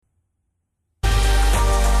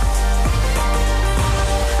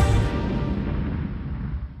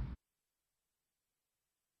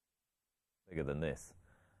this.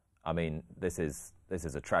 I mean, this is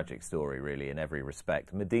a tragic story, really, in every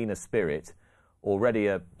respect. Medina Spirit, already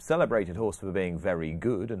a celebrated horse for being very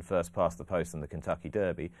good and first past the post in the Kentucky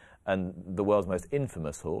Derby, and the world's most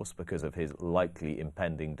infamous horse because of his likely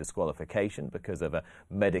impending disqualification because of a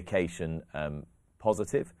medication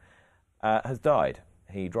positive, has died.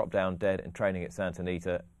 He dropped down dead in training at Santa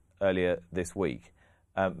Anita earlier this week.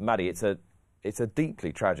 Maddie, it's a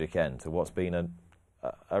deeply tragic end to what's been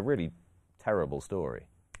a really terrible story.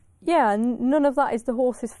 Yeah, none of that is the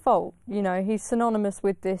horse's fault. You know, he's synonymous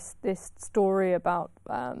with this story about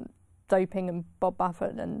doping and Bob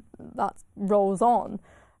Baffert, and that rolls on.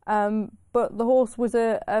 But the horse was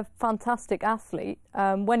a fantastic athlete.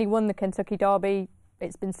 When he won the Kentucky Derby,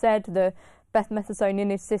 it's been said the Bethmethasone in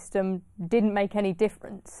his system didn't make any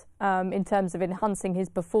difference in terms of enhancing his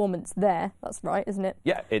performance there. That's right, isn't it?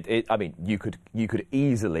 Yeah, I mean, you could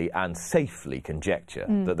easily and safely conjecture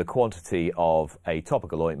that the quantity of a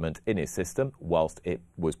topical ointment in his system, whilst it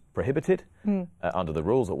was prohibited under the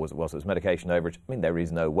rules, whilst it was medication overage, I mean, there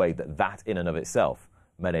is no way that in and of itself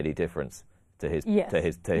made any difference to his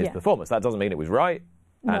performance. That doesn't mean it was right,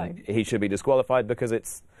 and he should be disqualified because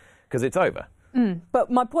it's over. But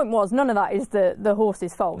my point was, none of that is the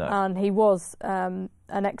horse's fault, No. and he was an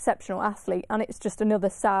exceptional athlete, and it's just another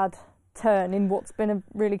sad turn in what's been a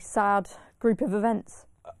really sad group of events.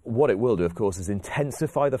 What it will do, of course, is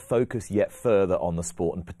intensify the focus yet further on the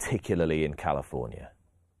sport, and particularly in California.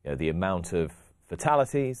 You know, the amount of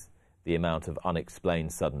fatalities, the amount of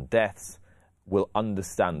unexplained sudden deaths will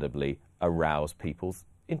understandably arouse people's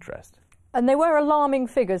interest. And they were alarming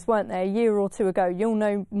figures, weren't they, a year or two ago? You'll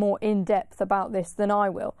know more in depth about this than I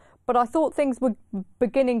will. But I thought things were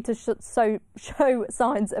beginning to show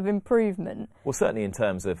signs of improvement. Well, certainly in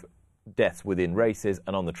terms of deaths within races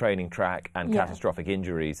and on the training track and catastrophic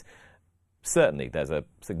injuries, certainly there's a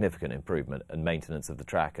significant improvement and maintenance of the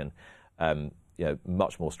track, and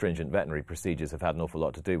much more stringent veterinary procedures have had an awful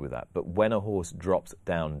lot to do with that. But when a horse drops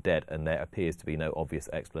down dead and there appears to be no obvious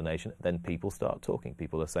explanation, then people start talking.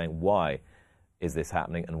 People are saying, why is this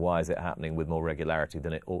happening, and why is it happening with more regularity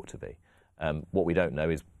than it ought to be? What we don't know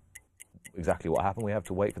is exactly what happened. We have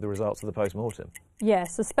to wait for the results of the post-mortem. Yeah,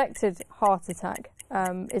 suspected heart attack,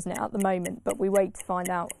 isn't it, at the moment? But we wait to find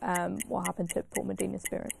out what happened to poor Medina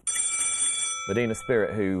Spirit. Medina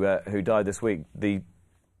Spirit, who died this week, the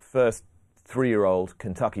first 3-year-old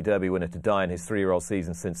Kentucky Derby winner to die in his 3-year-old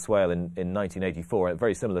season since Swale in 1984, in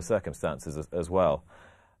very similar circumstances as well.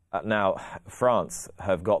 Now, France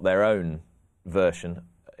have got their own version,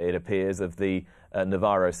 it appears, of the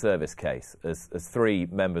Navarro service case, as 3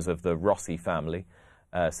 members of the Rossi family,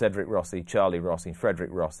 Cedric Rossi, Charlie Rossi, Frederick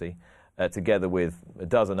Rossi, together with a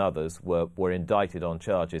dozen others, were indicted on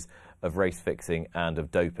charges of race fixing and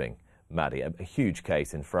of doping. Maddie, a huge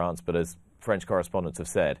case in France, but as French correspondents have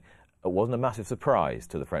said, it wasn't a massive surprise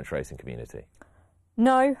to the French racing community.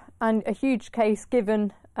 No, and a huge case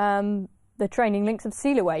given the training links of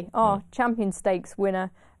Sealiway, our Champion Stakes winner.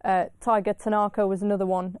 Tiger Tanaka was another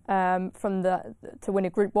one to win a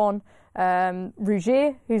Group 1.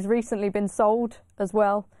 Rougier, who's recently been sold as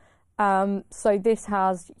well. So this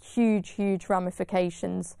has huge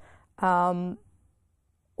ramifications. All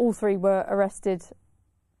 3 were arrested.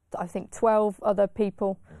 I think 12 other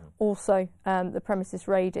people also, the premises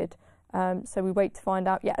raided. So we wait to find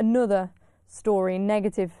out yet another story,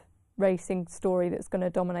 negative racing story, that's going to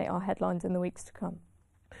dominate our headlines in the weeks to come.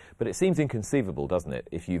 But it seems inconceivable, doesn't it,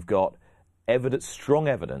 if you've got strong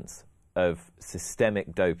evidence of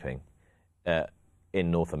systemic doping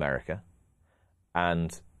in North America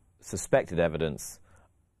and suspected evidence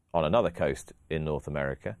on another coast in North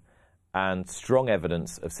America and strong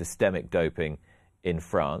evidence of systemic doping in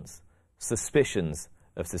France, suspicions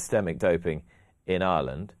of systemic doping in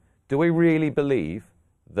Ireland. Do we really believe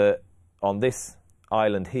that on this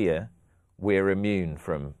island here we're immune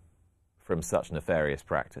from such nefarious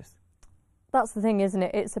practice? That's the thing, isn't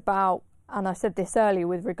it? It's about, and I said this earlier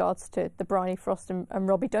with regards to the Bryony Frost and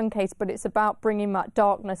Robbie Dunn case, but it's about bringing that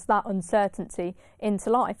darkness, that uncertainty into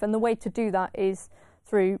life. And the way to do that is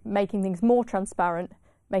through making things more transparent,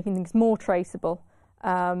 making things more traceable.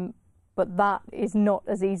 But that is not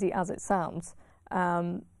as easy as it sounds.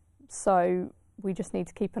 So we just need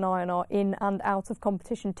to keep an eye on our in and out of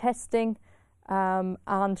competition testing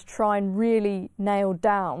and try and really nail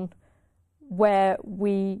down where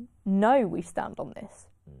we know we stand on this.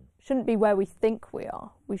 Shouldn't be where we think we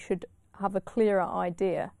are. We should have a clearer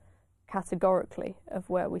idea categorically of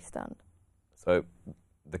where we stand. So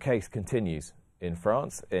the case continues in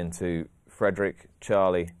France into Frederick,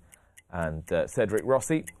 Charlie and Cedric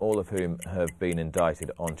Rossi, all of whom have been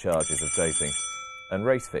indicted on charges of doping and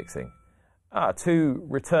race fixing. Two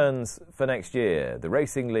returns for next year. The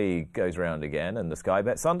Racing League goes round again, and the Sky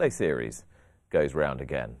Bet Sunday Series goes round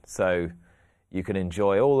again. So you can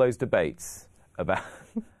enjoy all those debates about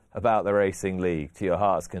about the Racing League to your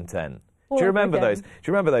heart's content. Do you remember those? Do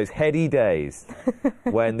you remember those heady days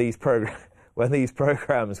when these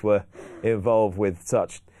programs were involved with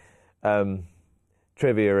such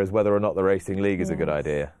trivia as whether or not the Racing League is a good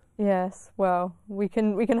idea? Yes, well, we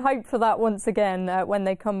can hope for that once again when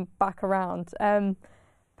they come back around.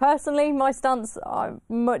 Personally, my stance, I'm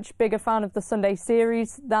a much bigger fan of the Sunday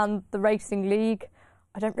Series than the Racing League.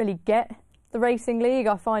 I don't really get the Racing League.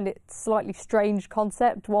 I find it a slightly strange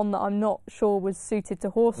concept, one that I'm not sure was suited to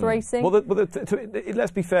horse racing. Well,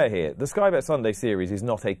 let's be fair here. The Sky Bet Sunday Series is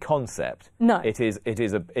not a concept. No. It is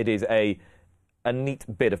a neat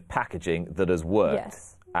bit of packaging that has worked,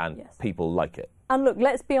 yes. and yes. people like it. And look,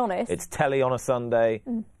 let's be honest. It's telly on a Sunday.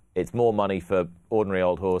 It's more money for ordinary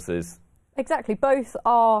old horses. Exactly. Both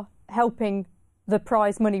are helping the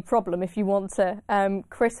prize money problem, if you want to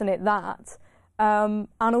christen it that, and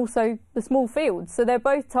also the small fields. So they're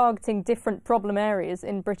both targeting different problem areas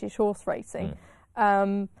in British horse racing.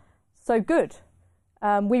 So good.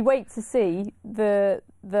 We wait to see the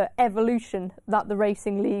evolution that the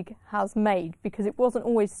Racing League has made, because it wasn't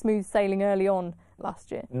always smooth sailing early on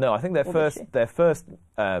last year. No, I think their first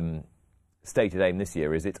stated aim this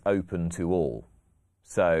year is it's open to all.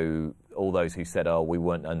 So all those who said, oh, we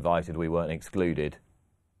weren't invited, we weren't excluded,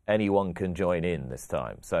 anyone can join in this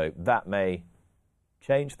time. So that may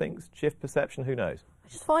change things, shift perception, who knows? I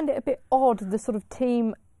just find it a bit odd, the sort of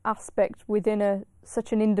team aspect within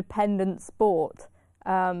such an independent sport.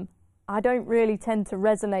 I don't really tend to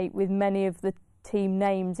resonate with many of the team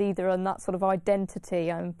names either, and that sort of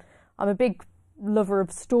identity. I'm a big lover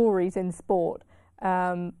of stories in sport,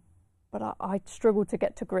 but I struggle to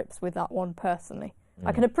get to grips with that one personally.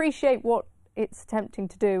 I can appreciate what it's attempting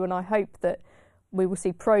to do, and I hope that we will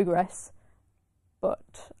see progress,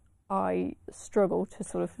 but I struggle to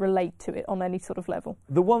sort of relate to it on any sort of level.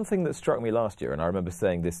 The one thing that struck me last year, and I remember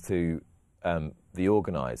saying this to the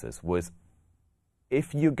organisers, was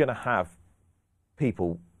if you're going to have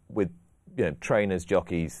people with, trainers,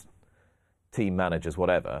 jockeys, team managers,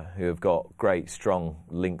 whatever, who have got great, strong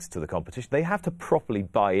links to the competition, they have to properly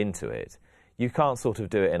buy into it. You can't sort of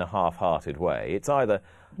do it in a half-hearted way. It's either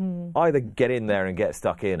get in there and get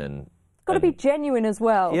stuck in, and it's got to be genuine as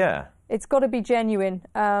well. Yeah, it's got to be genuine,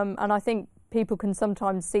 and I think people can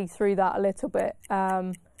sometimes see through that a little bit.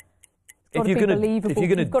 If you're going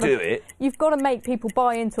to do it, you've got to make people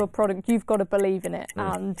buy into a product. You've got to believe in it,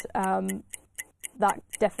 and there's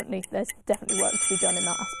definitely work to be done in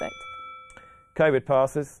that aspect. COVID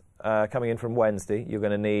passes coming in from Wednesday. You're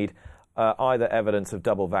going to need either evidence of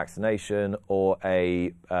double vaccination or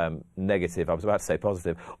a negative, I was about to say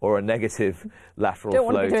positive, or a negative lateral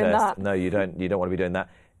flow test. That. No, you don't want to be doing that.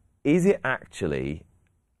 Is it actually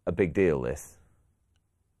a big deal, this?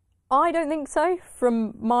 I don't think so.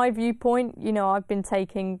 From my viewpoint, I've been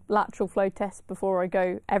taking lateral flow tests before I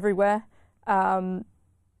go everywhere.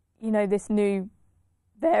 This new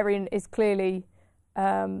variant is clearly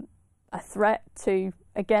a threat to,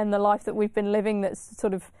 again, the life that we've been living, that's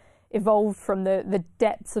sort of evolved from the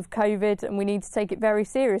depths of COVID, and we need to take it very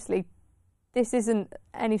seriously. This isn't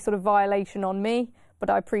any sort of violation on me, but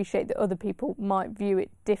I appreciate that other people might view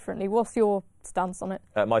it differently. What's your stance on it?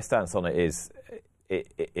 My stance on it is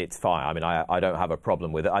it's fine. I mean, I don't have a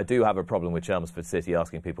problem with it. I do have a problem with Chelmsford City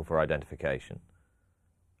asking people for identification.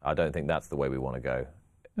 I don't think that's the way we want to go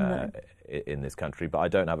in this country, but I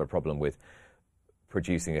don't have a problem with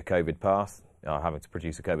producing a COVID pass. Having to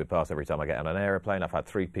produce a COVID pass every time I get on an aeroplane. I've had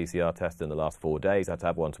 3 PCR tests in the last 4 days. I had to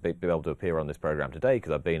have one to be able to appear on this programme today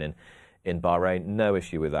because I've been in Bahrain. No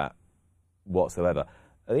issue with that whatsoever.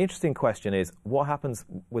 The interesting question is, what happens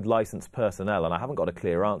with licensed personnel? And I haven't got a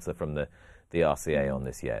clear answer from the RCA on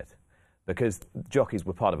this yet, because jockeys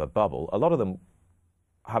were part of a bubble. A lot of them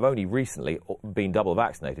have only recently been double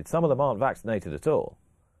vaccinated. Some of them aren't vaccinated at all.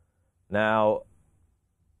 Now,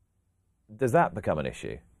 does that become an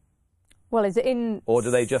issue? Well, is it in... Or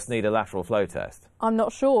do they just need a lateral flow test? I'm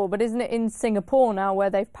not sure, but isn't it in Singapore now where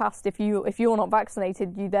they've passed, if you're not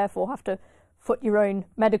vaccinated, you therefore have to foot your own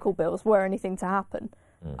medical bills were anything to happen?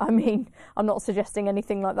 I mean, I'm not suggesting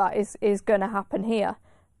anything like that is going to happen here,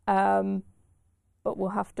 but we'll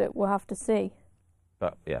have to see.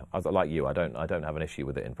 But yeah, like you, I don't have an issue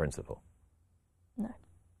with it in principle. No.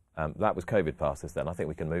 That was COVID passes then. I think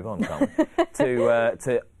we can move on, can't we?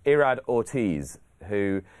 to Irad Ortiz,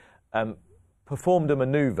 who performed a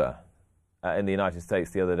manoeuvre in the United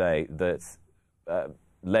States the other day that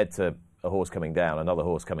led to a horse coming down, another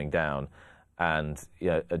horse coming down, and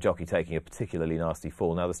a jockey taking a particularly nasty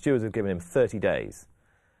fall. Now, the stewards have given him 30 days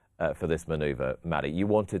for this manoeuvre. Maddie, you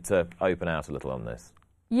wanted to open out a little on this.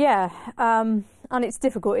 Yeah, and it's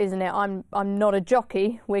difficult, isn't it? I'm not a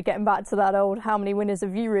jockey. We're getting back to that old how many winners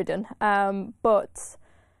have you ridden? But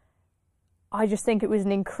I just think it was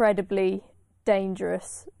an incredibly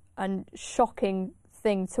dangerous and shocking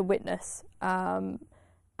thing to witness. And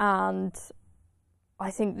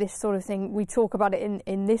I think this sort of thing, we talk about it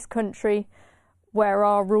in this country where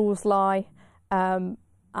our rules lie, and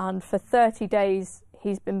for 30 days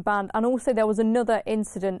he's been banned. And also there was another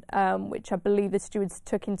incident which I believe the stewards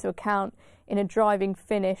took into account in a driving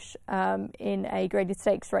finish in a graded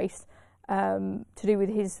stakes race to do with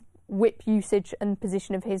his whip usage and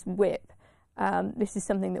position of his whip. This is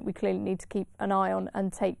something that we clearly need to keep an eye on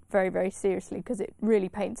and take very, very seriously, because it really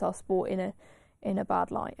paints our sport in a bad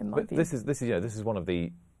light, in my view. This is one of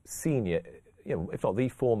the senior, if not the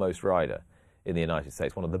foremost rider in the United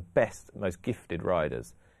States, one of the best, most gifted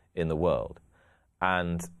riders in the world,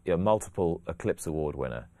 and multiple Eclipse Award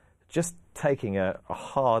winner, just taking a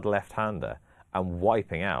hard left-hander and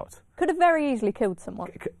wiping out. Could have very easily killed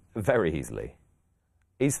someone. Very easily.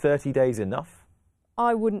 Is 30 days enough?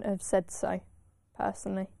 I wouldn't have said so,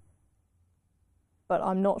 personally. But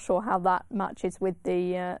I'm not sure how that matches with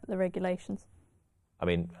the regulations. I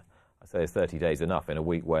mean, I say is 30 days enough in a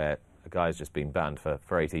week where a guy's just been banned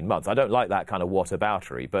for 18 months. I don't like that kind of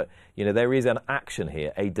whataboutery, but there is an action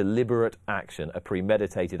here, a deliberate action, a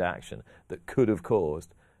premeditated action that could have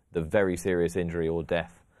caused the very serious injury or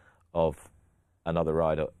death of another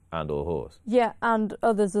rider and or horse. Yeah, and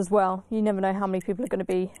others as well. You never know how many people are going to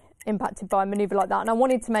be impacted by a manoeuvre like that. And I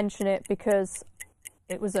wanted to mention it because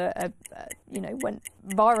it was went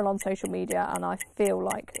viral on social media, and I feel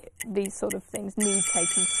like these sort of things need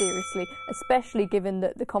taken seriously, especially given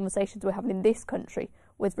that the conversations we're having in this country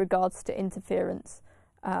with regards to interference.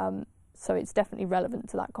 So it's definitely relevant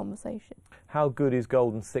to that conversation. How good is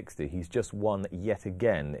Golden 60? He's just won yet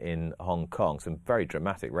again in Hong Kong. Some very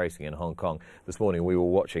dramatic racing in Hong Kong. This morning we were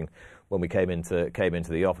watching, when we came into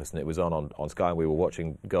the office, and it was on Sky, and we were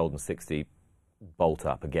watching Golden 60 bolt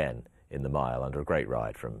up again in the mile under a great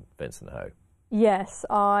ride from Vincent Ho. Yes,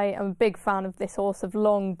 I am a big fan of this horse. I've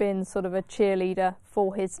long been sort of a cheerleader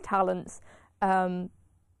for his talents.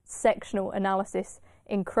 Sectional analysis,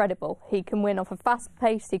 incredible. He can win off a fast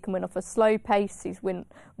pace, he can win off a slow pace, he's won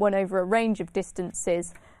over a range of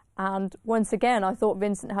distances. And once again, I thought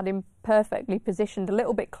Vincent had him perfectly positioned a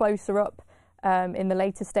little bit closer up in the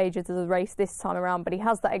later stages of the race this time around, but he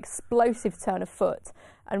has that explosive turn of foot.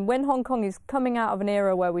 And when Hong Kong is coming out of an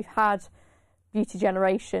era where we've had Beauty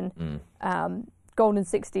Generation, Golden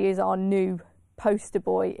 60 is our new poster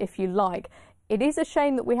boy, if you like. It is a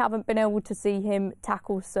shame that we haven't been able to see him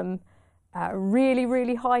tackle some really,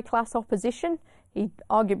 really high-class opposition. He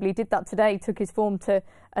arguably did that today, took his form to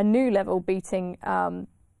a new level, beating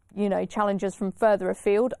challengers from further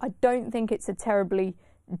afield. I don't think it's a terribly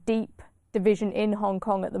deep division in Hong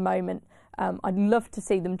Kong at the moment. I'd love to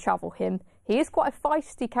see them travel him. He is quite a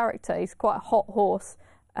feisty character. He's quite a hot horse.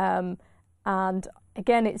 And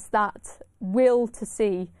again, it's that will to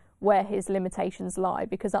see where his limitations lie,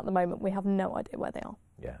 because at the moment we have no idea where they are.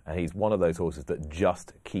 Yeah, and he's one of those horses that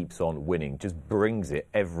just keeps on winning, just brings it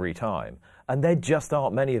every time. And there just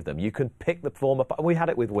aren't many of them. You can pick the form up. We had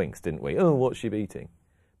it with Winx, didn't we? Oh, what's she beating?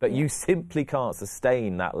 But you simply can't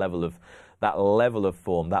sustain that level of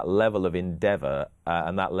form, that level of endeavour,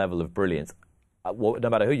 and that level of brilliance, no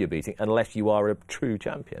matter who you're beating, unless you are a true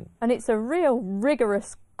champion. And it's a real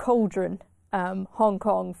rigorous cauldron, Hong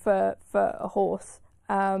Kong, for a horse.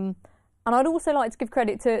 And I'd also like to give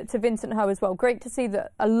credit to Vincent Ho as well. Great to see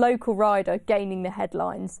that a local rider gaining the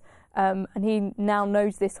headlines, and he now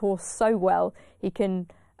knows this horse so well. He can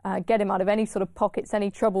get him out of any sort of pockets, any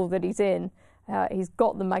trouble that he's in. He's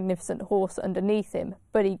got the magnificent horse underneath him,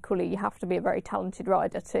 but equally you have to be a very talented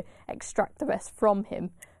rider to extract the best from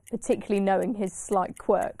him, particularly knowing his slight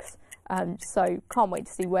quirks. So can't wait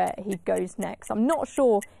to see where he goes next. I'm not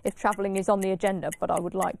sure if travelling is on the agenda, but I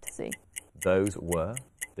would like to see. Those were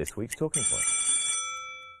this week's Talking Points.